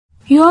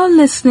You're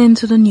listening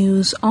to the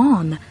news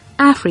on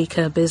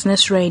Africa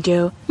Business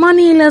Radio.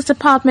 Manila's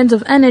Department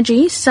of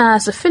Energy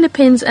says the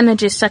Philippines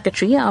Energy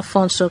Secretary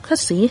Alfonso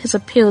Cusi has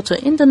appealed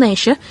to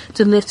Indonesia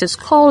to lift its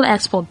coal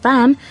export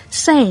ban,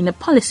 saying the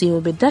policy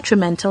will be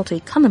detrimental to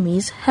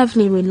economies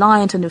heavily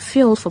reliant on the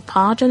fuel for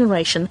power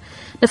generation.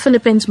 The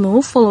Philippines'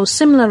 move follows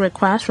similar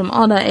requests from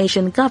other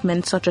Asian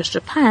governments such as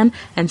Japan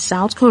and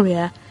South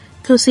Korea.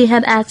 Cusi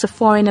had asked the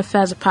Foreign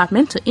Affairs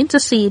Department to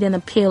intercede and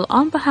appeal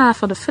on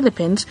behalf of the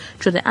Philippines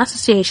through the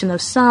Association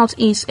of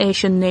Southeast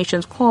Asian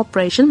Nations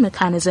Cooperation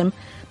mechanism.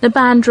 The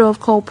ban drove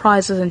coal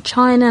prices in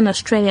China and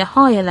Australia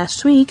higher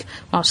last week,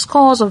 while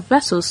scores of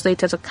vessels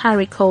slated to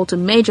carry coal to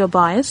major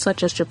buyers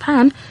such as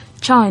Japan,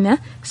 China,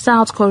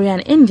 South Korea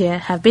and India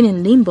have been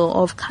in limbo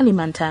off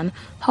Kalimantan,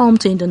 home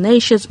to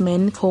Indonesia's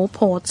main coal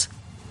ports.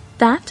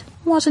 That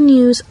was the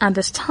news at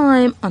this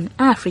time on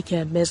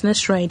Africa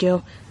Business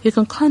Radio. You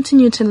can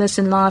continue to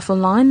listen live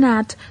online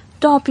at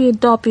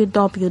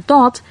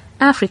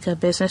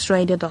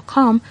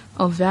www.africabusinessradio.com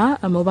or via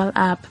a mobile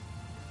app.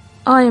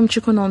 I am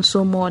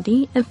Chukwunonso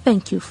Modi and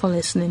thank you for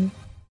listening.